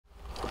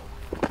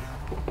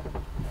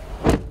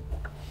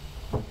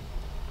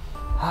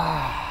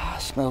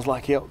Smells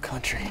like elk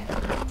country.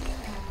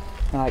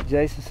 Like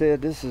Jason said,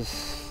 this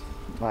is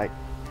like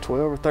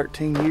 12 or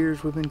 13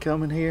 years we've been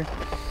coming here,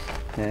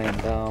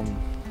 and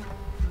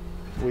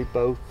we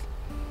both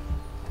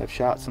have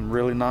shot some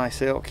really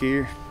nice elk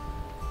here.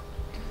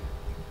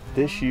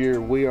 This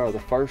year we are the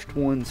first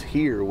ones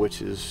here,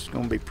 which is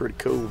going to be pretty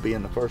cool,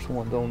 being the first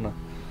ones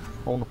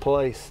on the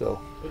place.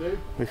 So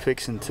we're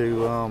fixing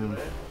to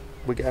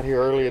we got here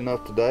early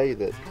enough today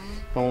that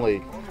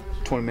only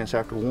 20 minutes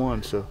after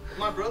 1, so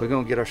we're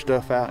gonna get our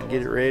stuff out and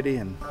get it ready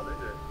and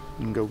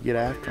go get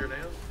after them.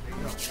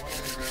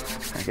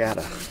 I got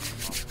a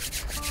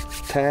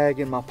tag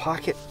in my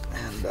pocket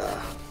and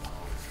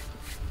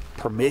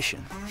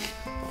permission.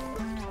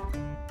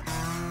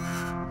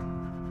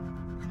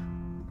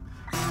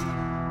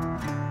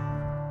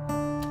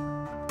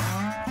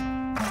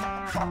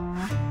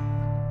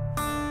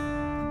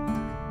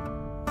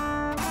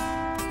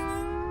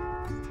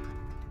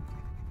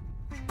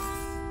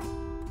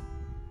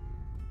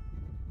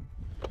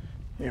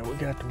 Yeah, we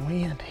got the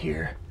wind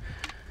here.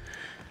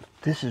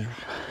 This is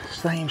the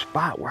same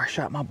spot where I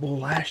shot my bull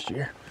last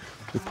year.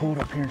 We pulled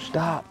up here and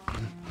stopped.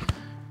 And,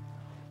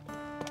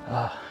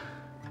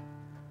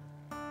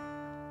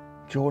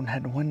 Jordan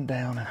had the window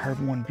down and heard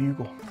one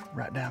bugle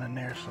right down in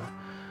there. So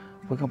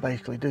we're gonna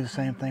basically do the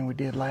same thing we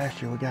did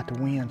last year. We got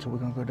the wind, so we're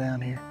gonna go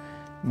down here,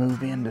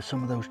 move into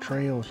some of those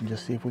trails and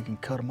just see if we can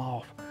cut them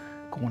off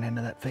going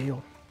into that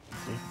field.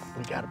 See,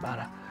 we got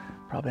about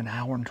probably an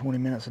hour and 20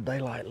 minutes of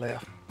daylight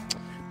left.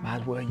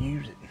 Might as well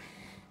use it.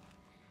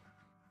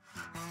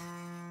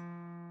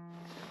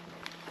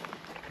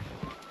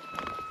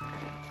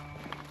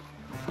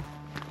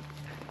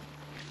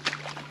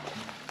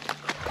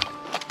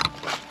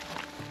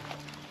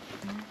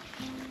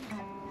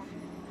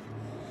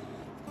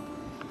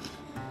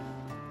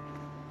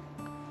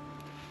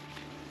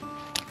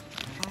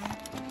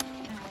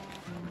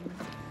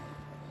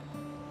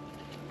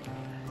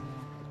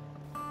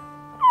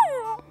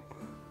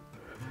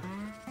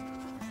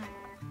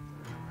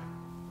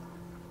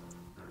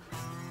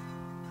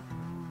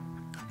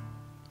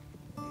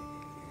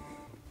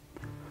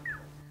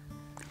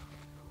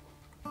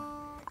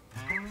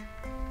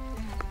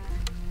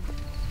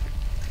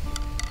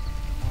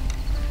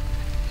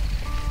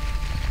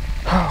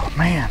 Oh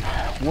man,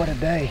 what a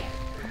day.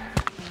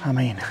 I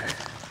mean,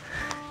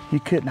 you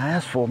couldn't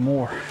ask for a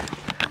more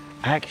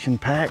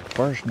action-packed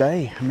first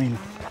day. I mean,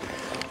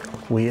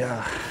 we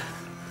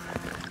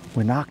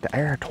knocked the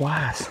air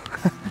twice.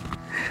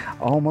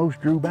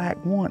 Almost drew back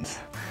once.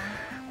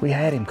 We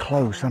had him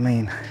close. I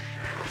mean,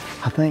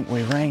 I think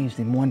we ranged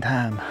him one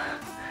time,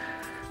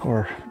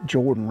 or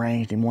Jordan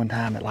ranged him one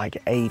time at like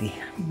 80,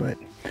 but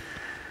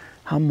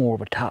I'm more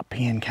of a top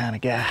pin kind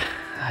of guy.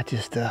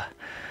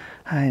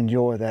 I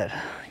enjoy that,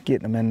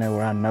 getting them in there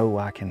where I know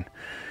I can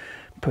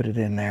put it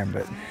in there,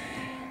 but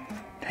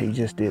he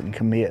just didn't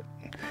commit.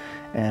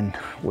 And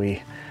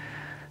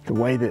the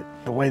way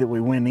that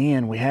we went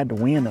in, we had the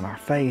wind in our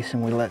face,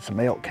 and we let some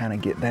elk kind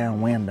of get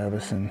downwind of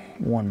us, and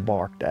one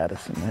barked at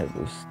us, and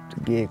the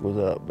gig was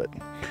up. But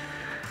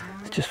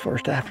it's just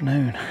first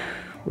afternoon.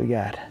 We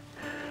got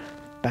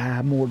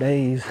 5 more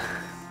days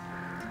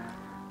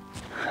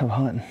of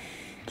hunting.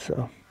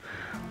 So,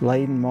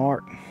 Layden,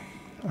 Mark,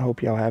 I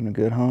hope y'all having a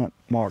good hunt.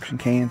 Mark's in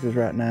Kansas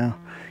right now.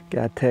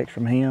 Got a text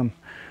from him.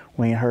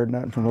 We ain't heard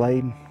nothing from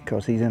Layden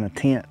because he's in a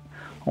tent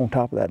on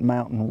top of that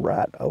mountain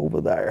right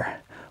over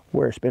there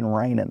where it's been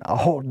raining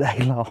all day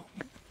long.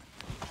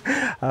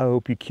 I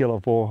hope you kill a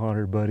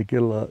 400, buddy.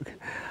 Good luck.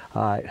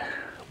 All right,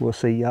 we'll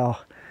see y'all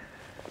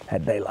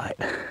at daylight.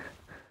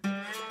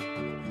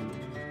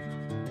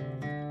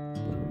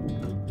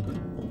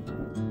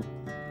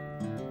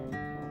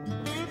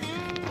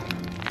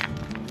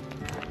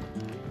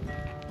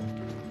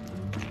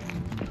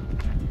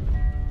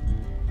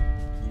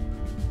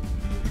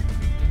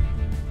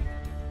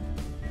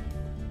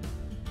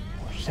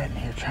 Sitting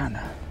here trying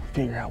to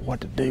figure out what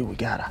to do. We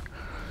got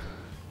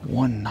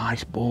one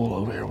nice bull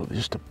over here with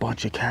just a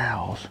bunch of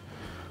cows,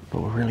 but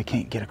we really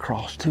can't get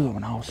across to them.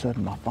 And all of a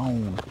sudden my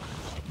phone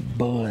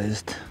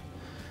buzzed,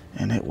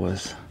 and it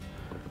was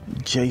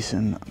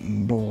Jason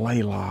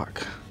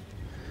Blalock,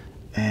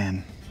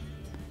 and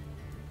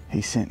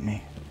he sent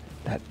me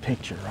that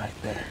picture right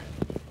there.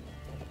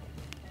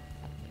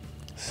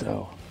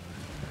 So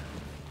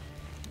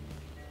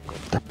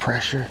the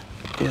pressure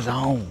is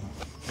on.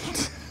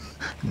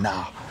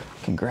 Nah,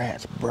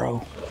 congrats,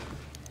 bro.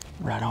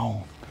 Right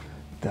on.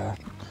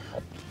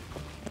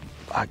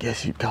 I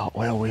guess you'd call it,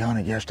 well, we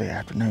hunted yesterday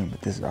afternoon,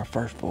 but this is our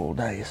first full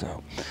day,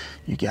 so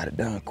you got it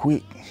done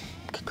quick.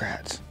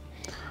 Congrats.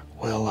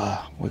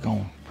 Well, we're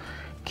gonna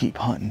keep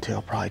hunting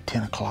till probably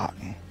 10 o'clock,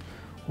 and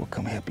we'll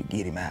come help you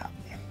get him out.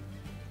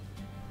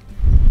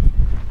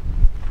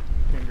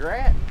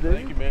 Congrats, dude.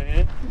 Thank you,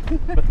 man.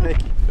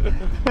 Thank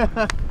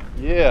you.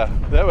 Yeah,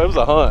 that was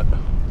a hunt.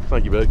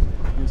 Thank you, buddy.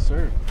 Yes,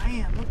 sir.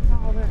 Man, look at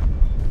all that.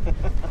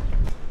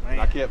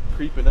 I kept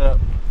creeping up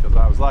because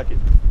I was like it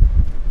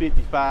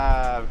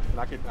 55,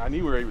 and I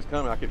knew where he was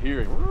coming. I could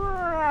hear him.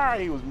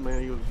 He was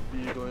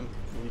bugling,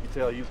 and you could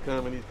tell he was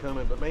coming. He's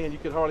coming, but man, you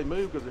could hardly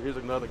move because here's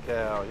another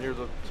cow, and here's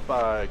a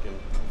spike, and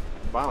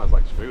finally I was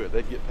like, screw it.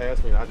 They'd get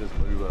past me, and I just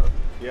moved up.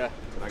 Yeah.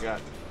 And I got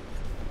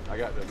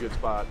a good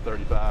spot,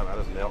 35. I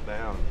just knelt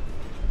down.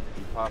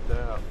 He popped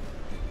out.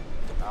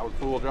 I was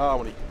full draw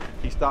when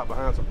he stopped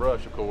behind some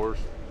brush, of course.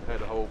 Had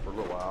to hold for a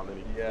little while, and then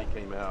he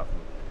came out.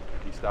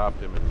 And he stopped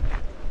him, and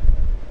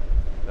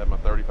had my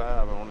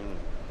 35 on him.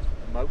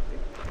 Smoked him.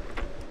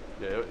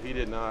 Yeah, he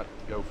did not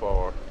go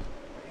far.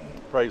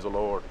 Praise the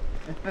Lord.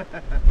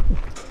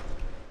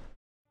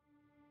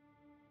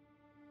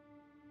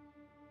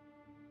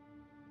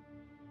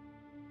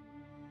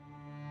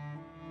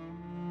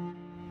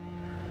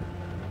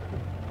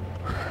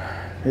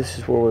 This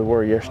is where we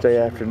were yesterday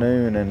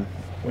afternoon, and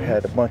we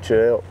had a bunch of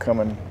elk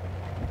coming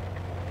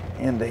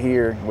into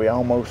here. We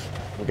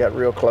got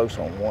real close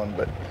on one,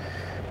 but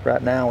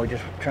right now we're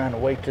just trying to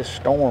wait this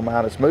storm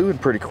out. It's moving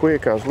pretty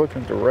quick. I was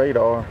looking at the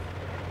radar.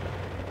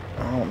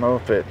 I don't know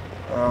if it's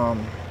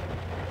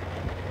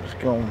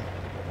going.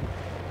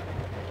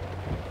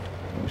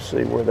 Let me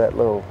see where that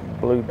little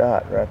blue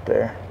dot right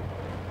there.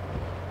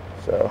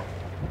 So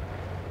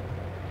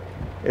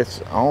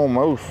it's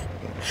almost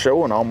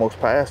showing almost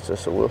past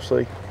us, so we'll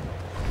see.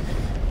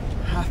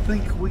 I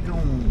think we're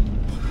gonna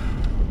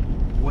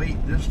wait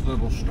this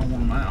little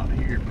storm out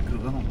here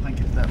because I don't think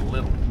it's that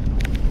little.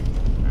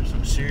 There's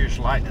some serious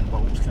lightning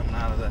bolts coming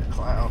out of that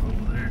cloud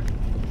over there.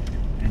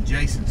 And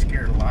Jason's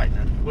scared of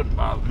lightning. Wouldn't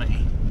bother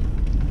me.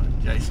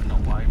 But Jason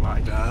don't like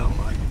lightning. I don't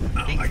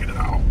like it at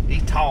all.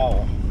 He's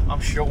tall. I'm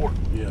short.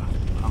 Yeah,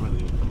 I'm in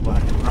the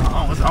black. As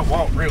long as I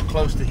walked real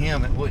close to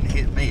him, it wouldn't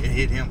hit me. It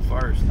hit him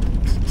first.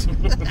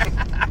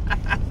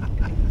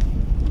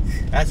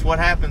 That's what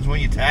happens when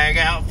you tag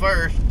out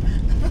first.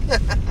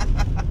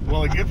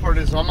 Well, the good part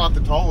is I'm not the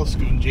tallest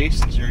when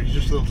Jason's here. He's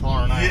just a little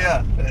taller than I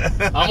am.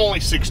 Yeah. I'm only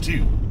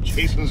 6'2".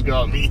 Jason's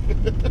got me.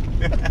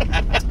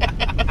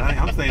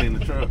 I'm staying in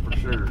the truck for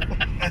sure.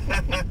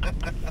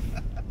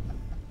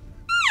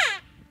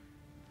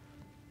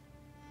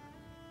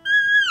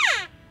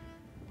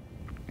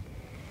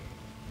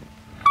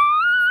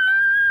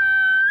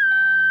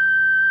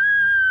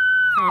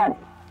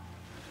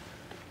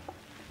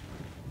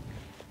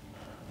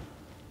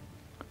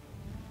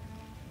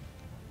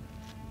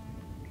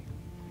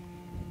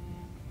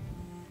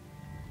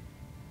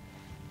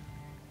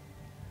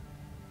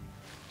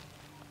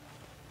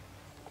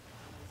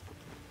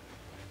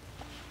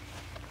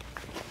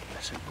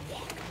 Listen to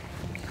walk.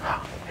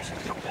 Oh, listen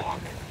to walk.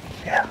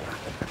 Yeah.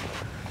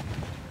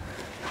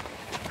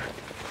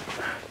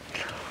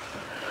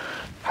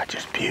 I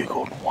just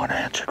bugled and one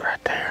answered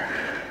right there.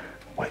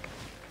 Wait.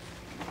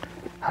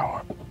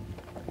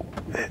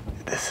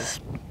 This is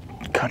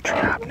country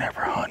I've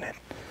never hunted,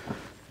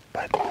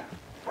 but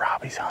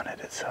Robbie's hunted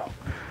it, so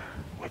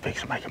we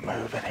fix to make a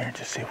move in here and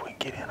just see if we can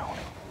get in on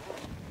him.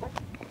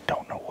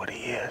 Don't know what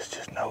he is,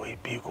 just know he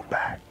bugled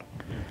back.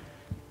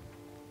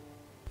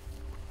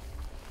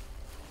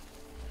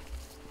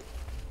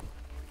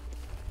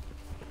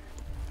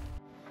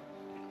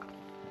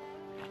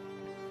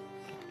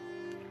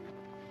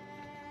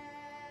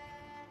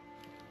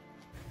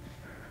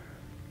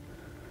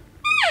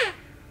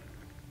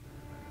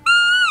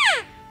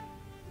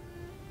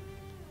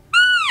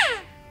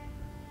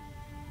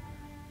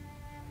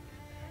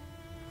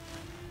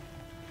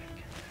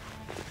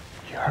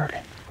 You heard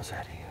it. Was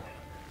that him?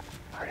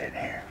 I didn't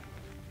hear.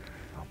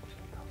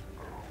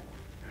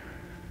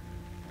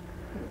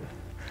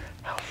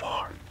 How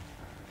far?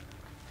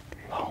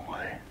 Long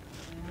way.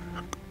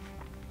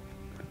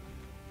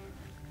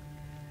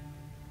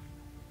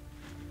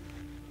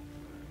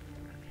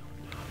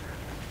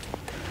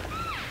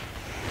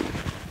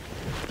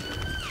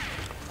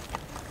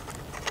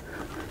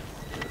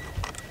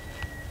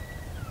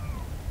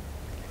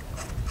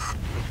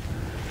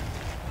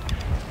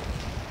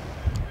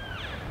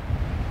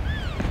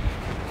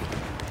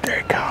 There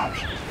it comes.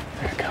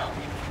 There it comes.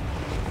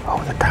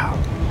 Over the top.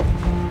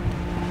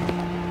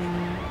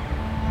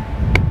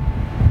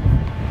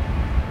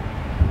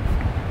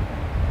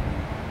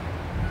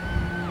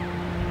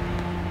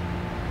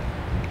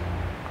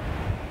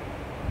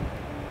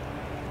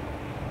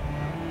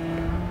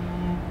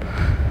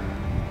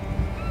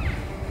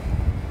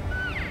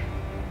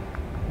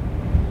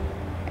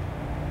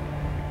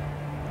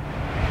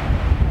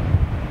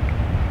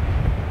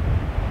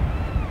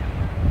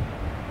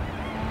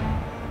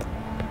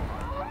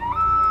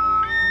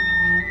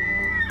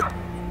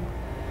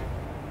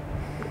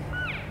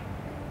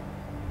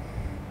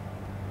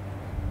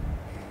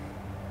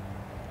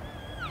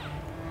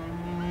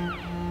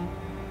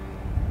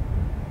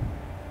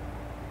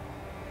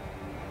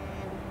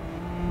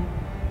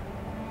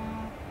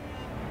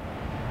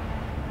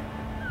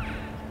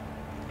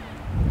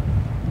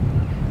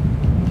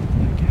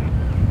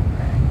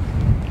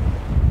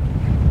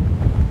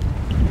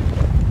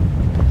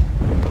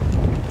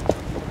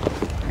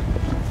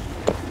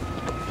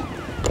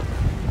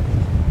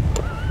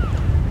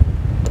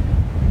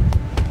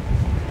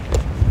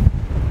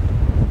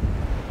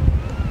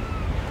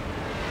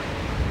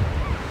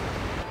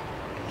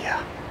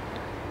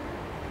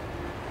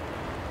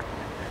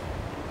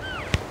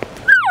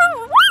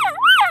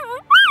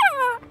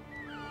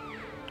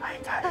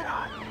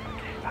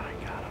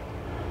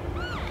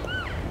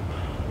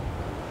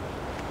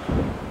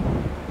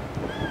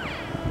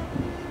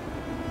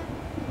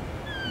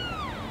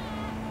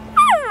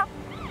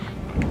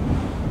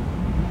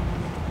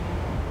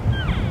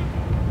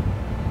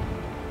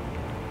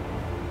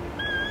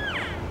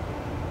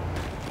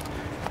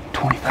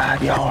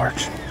 25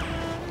 yards.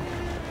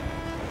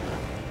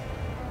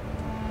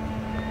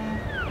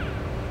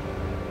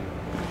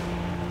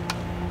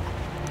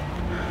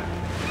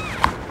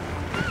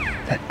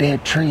 That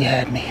dead tree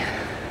had me.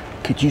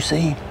 Could you see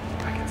him?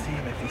 I can see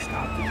him if he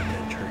stopped at the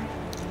dead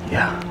tree.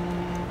 Yeah.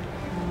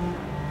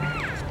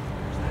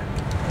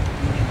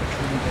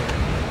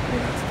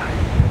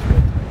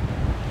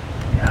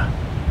 Yeah.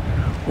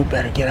 We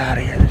better get out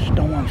of here. This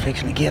storm's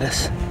fixing to get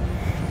us.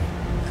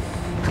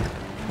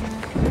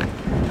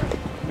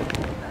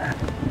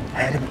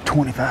 Had him at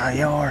 25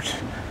 yards.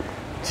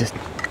 Just,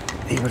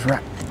 he was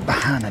right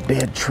behind a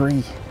dead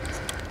tree.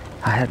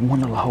 I had one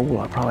little hole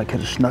I probably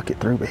could have snuck it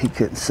through, but he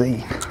couldn't see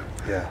him.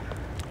 Yeah.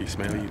 He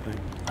smell you think?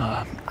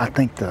 I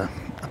think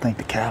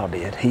the cow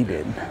did. He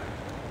didn't.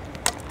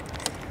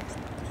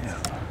 Yeah.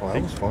 Well,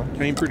 that was fun.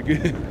 Came pretty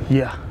good.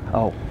 Yeah.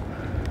 Oh.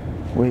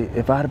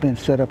 If I'd have been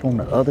set up on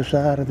the other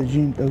side of those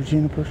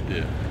junipers,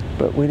 Yeah.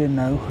 but we didn't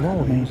know. No,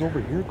 I he mean, was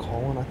over here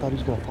calling. I thought he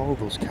was gonna follow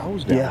those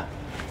cows down. yeah.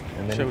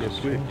 And then Showed he up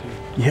just quick swung.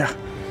 too. Yeah.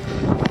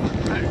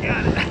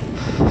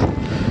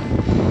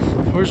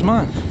 Where's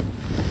mine?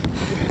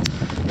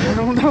 I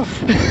don't know.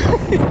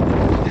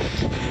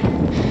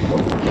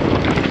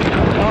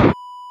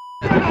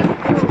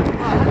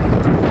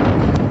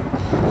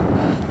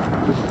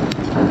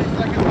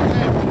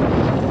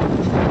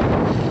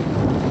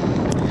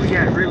 We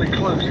got really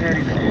close, had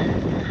him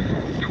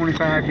at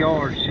 25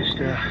 yards. Just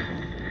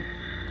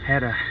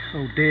had a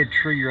little dead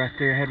tree right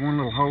there. Had one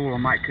little hole I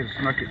might could have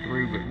snuck it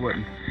through, but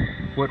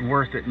wasn't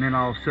worth it. And then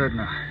all of a sudden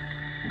a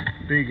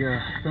big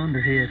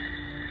thunderhead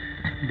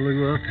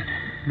blew up, and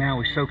now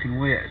we're soaking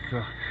wet.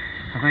 So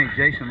I think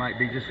Jason might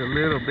be just a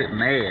little bit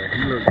mad.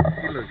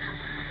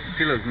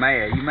 He looks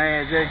mad. You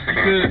mad,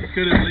 Jason?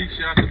 Could at least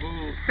shot the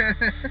bull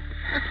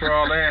for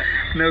all that.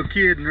 No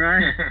kidding,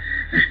 right?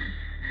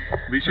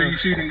 Be sure you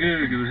shoot him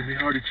good, because it'll be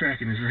hard to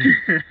track in his ring.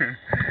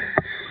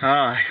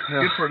 Alright,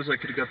 well, Good part is I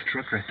could have got the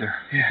truck right there.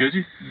 yeah. Could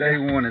you? Day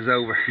one is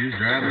over. You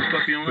just drive this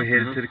puppy on We up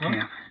headed there, to the huh?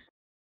 camp.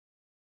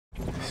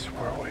 This is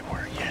where we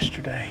were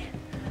yesterday.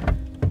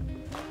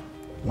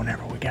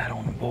 Whenever we got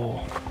on the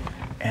bull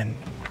and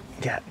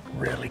got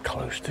really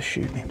close to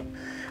shooting him,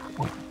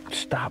 we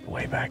stopped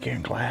way back here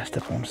and glassed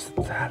up on the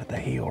side of the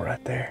hill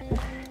right there,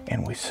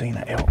 and we seen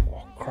an elk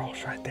walk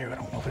across right there. I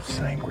don't know if it's the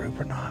same group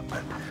or not,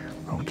 but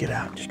we're gonna get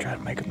out and just try to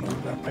make a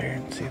move up there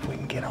and see if we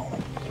can get on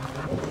them.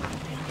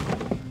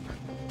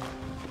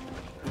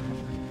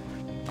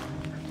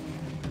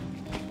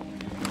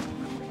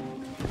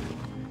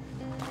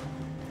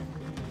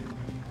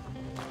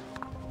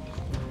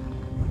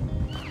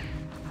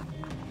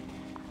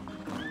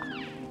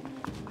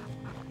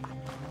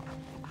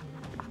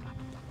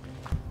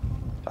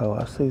 Oh,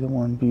 I see the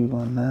one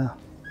bugling now.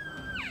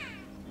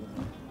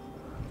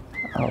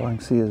 All I can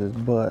see is his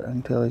butt. I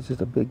can tell he's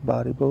just a big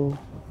body bull.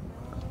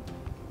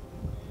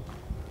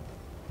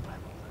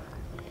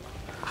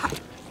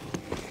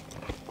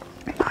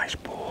 Nice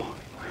bull.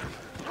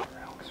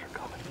 Elks are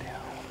coming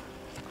down.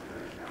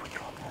 If we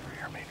drop over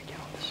here, maybe get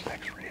on this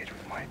next ridge,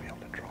 we might be able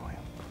to draw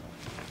him.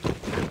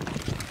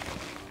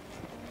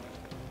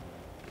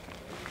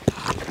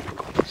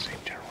 Go to the same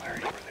general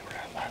area where they were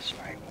at last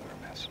night when we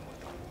were messing with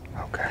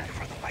them. Okay.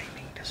 For the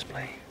lightning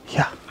display.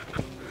 Yeah.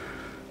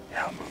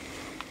 Yeah.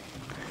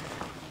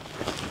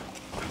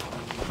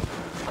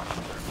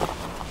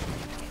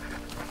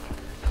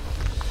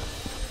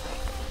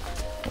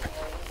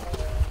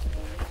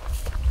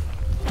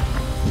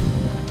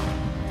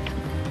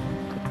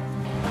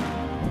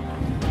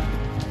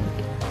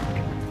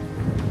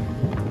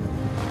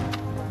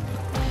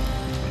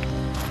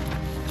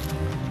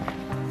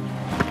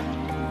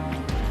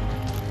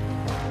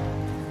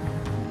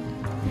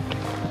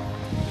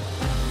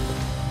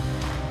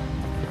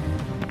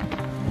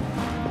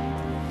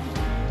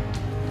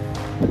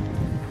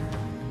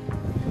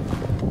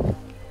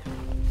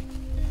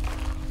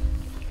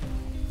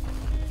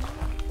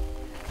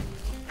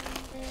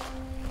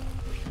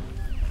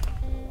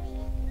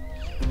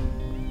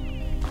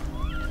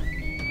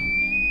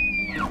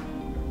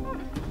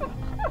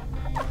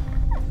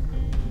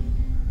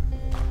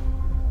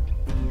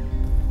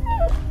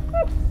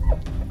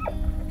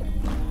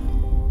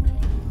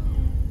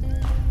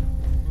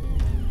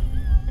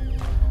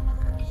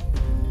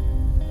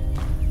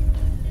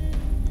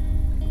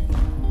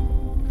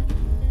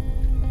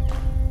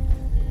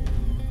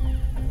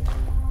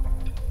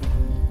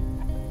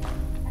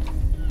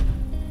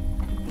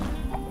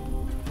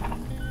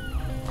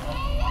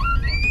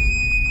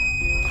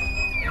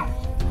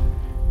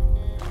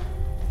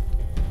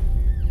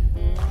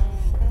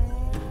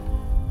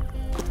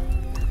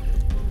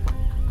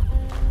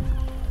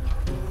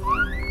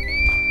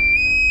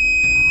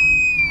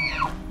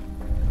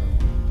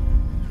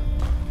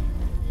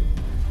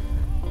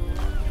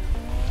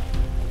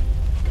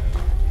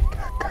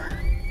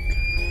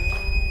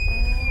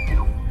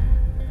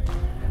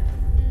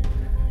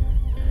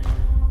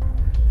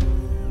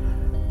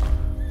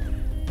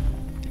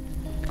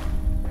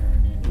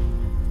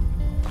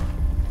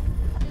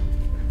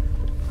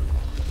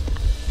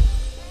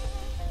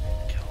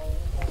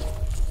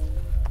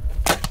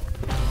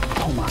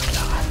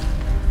 shot.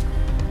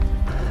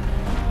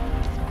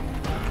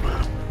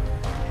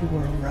 He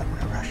whirled right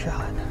whenever I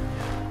shot.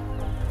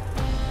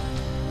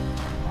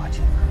 Watch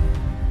him.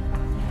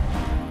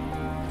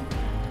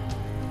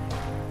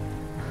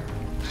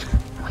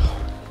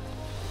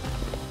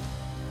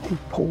 He's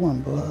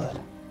pouring blood.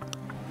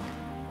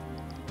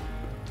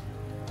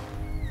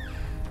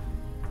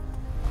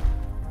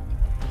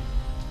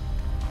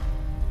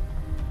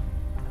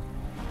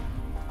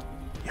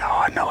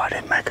 Y'all, I know I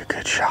didn't make a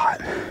good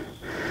shot.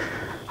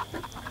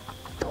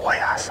 The way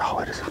I saw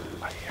it is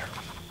right here.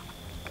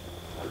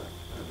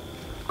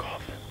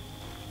 Cough.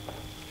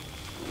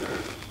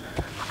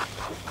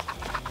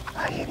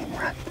 I hit him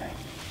right there.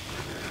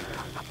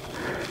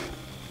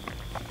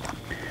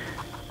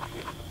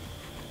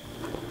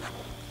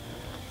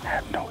 I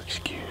have no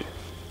excuse.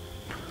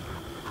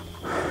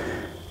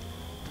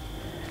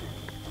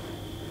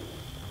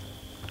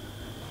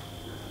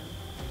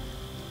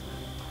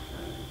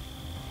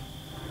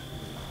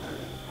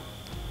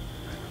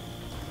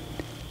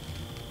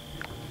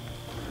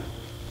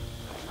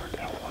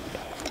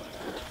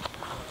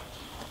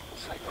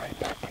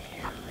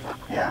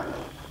 Yeah.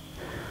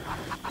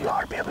 You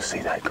ought to be able to see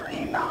that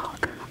green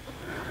knock.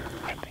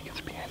 I think it's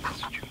behind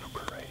this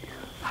juniper right here.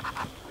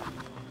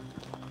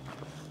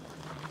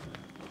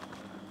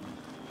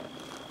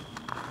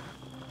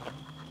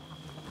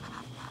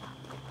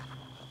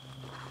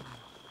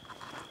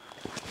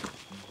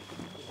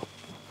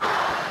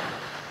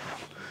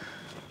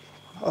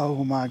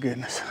 Oh my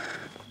goodness.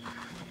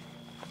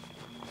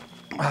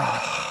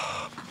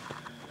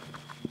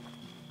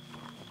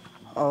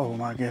 Oh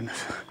my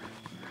goodness.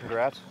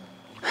 Congrats.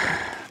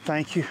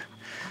 Thank you.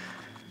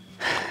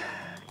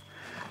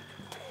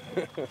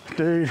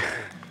 Dude.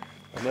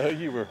 I know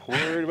you were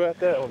worried about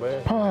that one,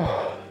 man.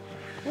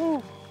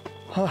 Oh.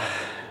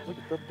 Look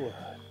at the blood.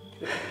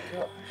 Good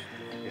gosh.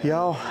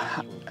 Y'all,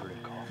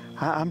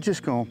 I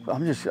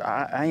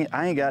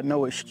ain't got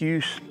no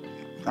excuse.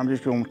 I'm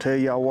just gonna tell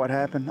y'all what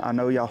happened. I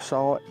know y'all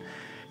saw it.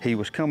 He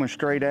was coming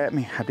straight at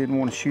me. I didn't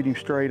want to shoot him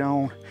straight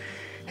on.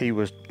 He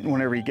was,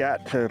 whenever he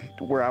got to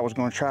where I was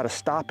gonna try to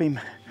stop him,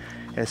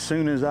 as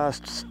soon as I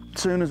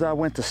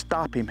went to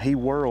stop him, he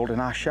whirled and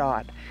I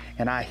shot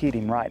and I hit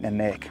him right in the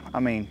neck.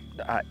 I mean,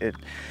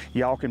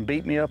 y'all can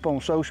beat me up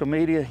on social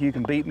media, you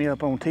can beat me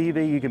up on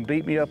TV, you can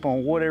beat me up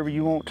on whatever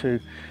you want to,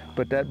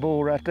 but that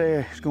bull right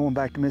there is going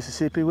back to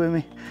Mississippi with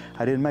me.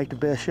 I didn't make the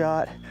best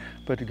shot,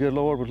 but the good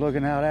Lord was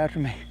looking out after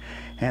me,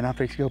 and I'm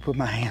fixing to go put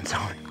my hands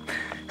on him.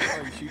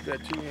 Oh, you shoot that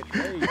 2-inch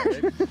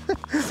range, baby.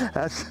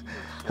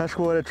 That's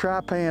what a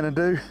tri-pan will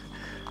do.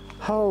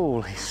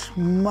 Holy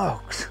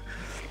smokes.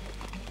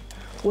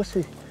 What's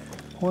he?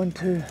 1,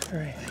 2,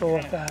 3,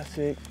 4, 5,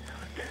 6.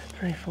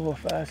 3, 4,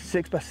 5,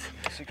 6 by 6.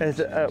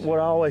 What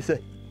I always say,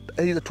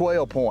 he's a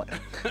 12 point.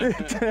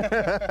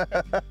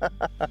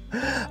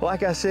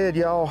 Like I said,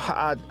 y'all,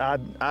 I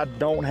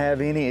don't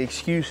have any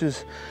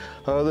excuses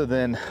other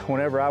than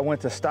whenever I went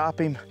to stop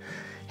him,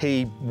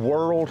 he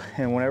whirled,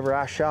 and whenever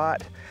I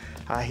shot,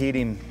 I hit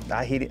him.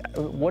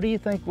 What do you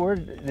think? Where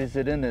is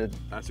it in the?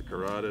 That's a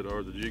carotid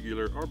or the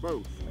jugular or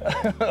both.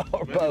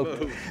 Or both.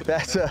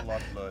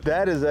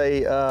 That is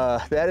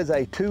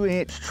a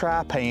 2-inch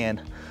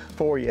tri-pan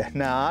for you.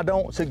 Now, I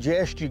don't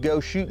suggest you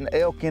go shooting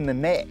elk in the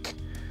neck.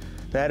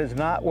 That is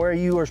not where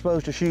you are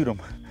supposed to shoot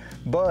them.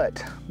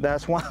 But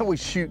that's why we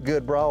shoot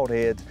good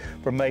broadheads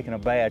for making a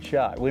bad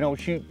shot. We don't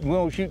shoot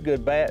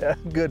good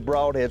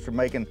broadheads for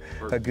making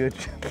a good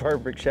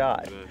perfect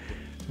shot.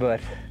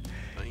 But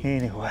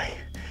anyway,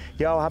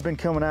 y'all, I've been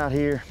coming out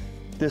here.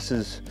 This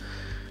is,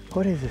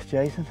 what is this,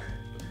 Jason?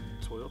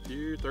 12th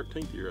year,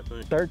 13th year,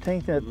 I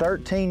think.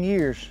 13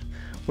 years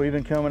we've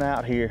been coming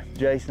out here,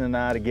 Jason and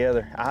I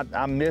together.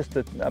 I missed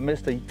a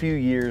few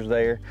years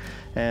there,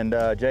 and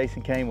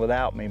Jason came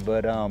without me,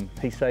 but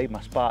he saved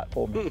my spot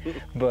for me.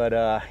 But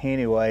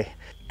anyway,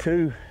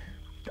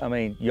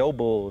 your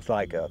bull is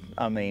like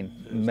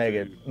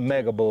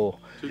mega bull.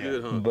 Too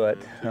good, huh? But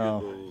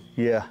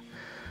yeah,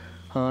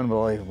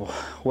 unbelievable.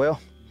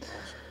 Well,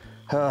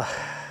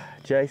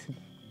 Jason,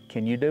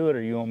 can you do it,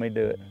 or you want me to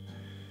do it?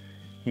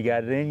 You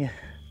got it in you?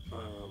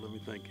 Let me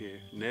think here.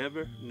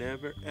 Never,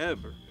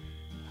 ever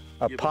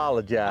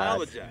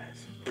apologize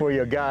for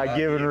your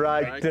God-given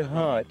right to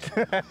hunt.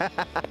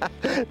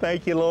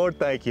 Thank you, Lord.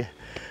 Thank you.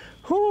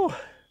 Whew.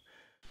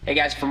 Hey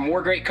guys, for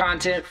more great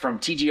content from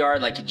TGR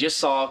like you just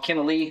saw, Ken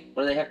and Lee,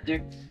 what do they have to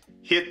do?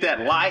 Hit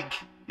that like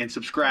and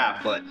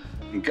subscribe button.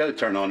 And go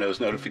turn on those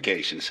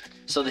notifications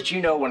so that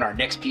you know when our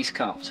next piece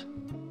comes.